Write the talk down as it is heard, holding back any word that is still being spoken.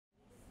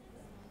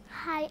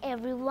Hi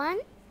everyone,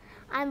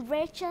 I'm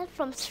Rachel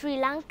from Sri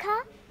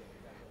Lanka.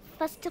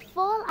 First of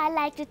all, I'd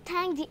like to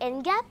thank the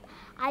NGAP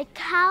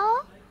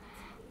ICAO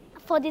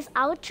for this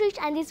outreach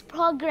and these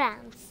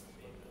programs.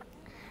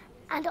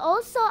 And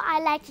also,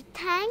 I'd like to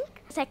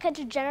thank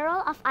Secretary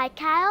General of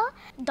ICAO,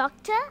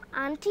 Dr.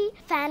 Auntie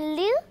Fan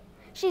Liu.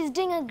 She's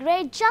doing a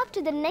great job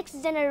to the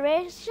next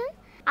generation.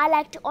 I'd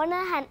like to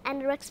honor her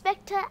and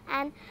respect her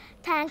and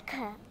thank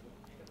her.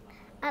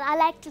 And I'd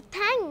like to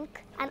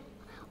thank and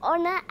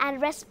honor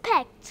and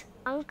respect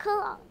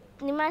Uncle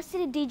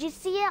Nimalsiri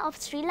DGCA of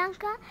Sri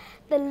Lanka,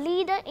 the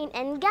leader in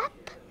NGAP.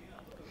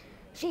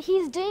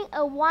 He's doing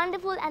a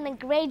wonderful and a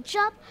great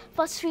job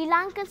for Sri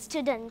Lankan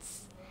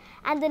students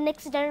and the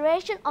next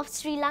generation of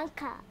Sri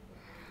Lanka.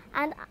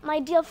 And my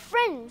dear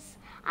friends,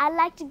 I'd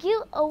like to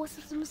give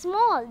a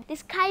small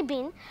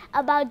description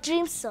about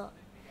DreamSoar.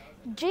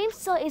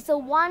 DreamSoar is a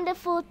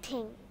wonderful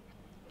thing.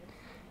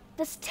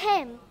 The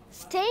STEM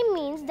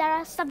means there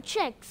are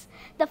subjects.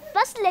 The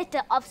first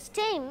letter of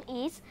STEM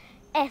is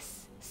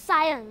S,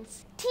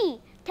 science, T,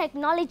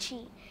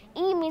 technology,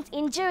 E means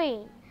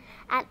engineering,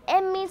 and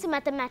M means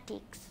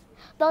mathematics.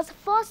 Those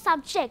 4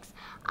 subjects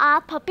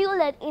are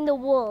popular in the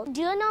world.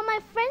 Do you know, my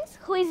friends,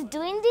 who is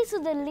doing this?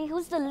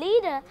 Who's the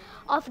leader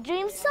of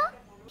DreamSoar?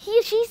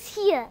 She's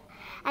here,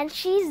 and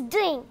she's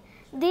doing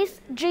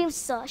this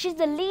DreamSoar. She's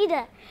the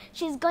leader.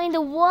 She's going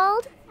the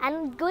world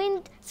and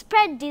going to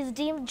spread this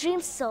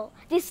DreamSoar,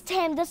 this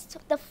STEM,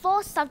 the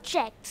 4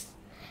 subjects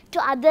to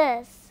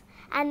others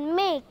and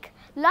make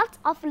lots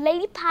of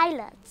lady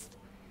pilots.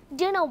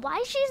 Do you know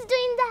why she's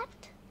doing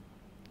that?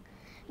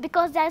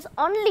 Because there's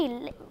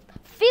only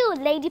few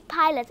lady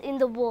pilots in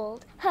the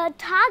world. Her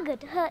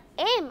target, her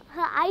aim,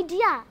 her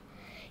idea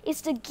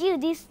is to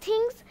give these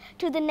things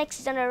to the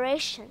next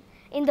generation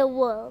in the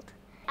world.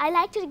 I'd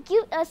like to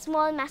give a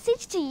small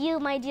message to you,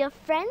 my dear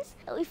friends.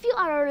 If you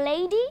are a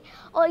lady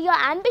or your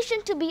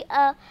ambition to be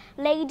a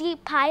lady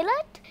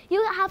pilot,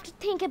 you have to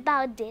think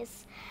about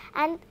this.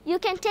 And you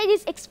can take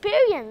this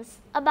experience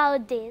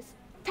about this.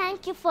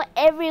 Thank you for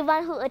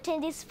everyone who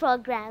attend these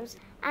programs.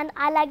 And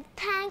I'd like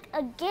to thank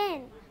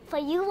again for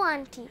you,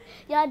 Auntie.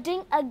 You are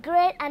doing a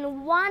great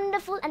and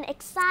wonderful and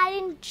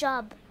exciting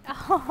job.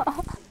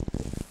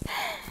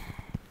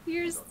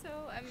 You're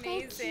so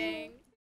amazing. Thank you.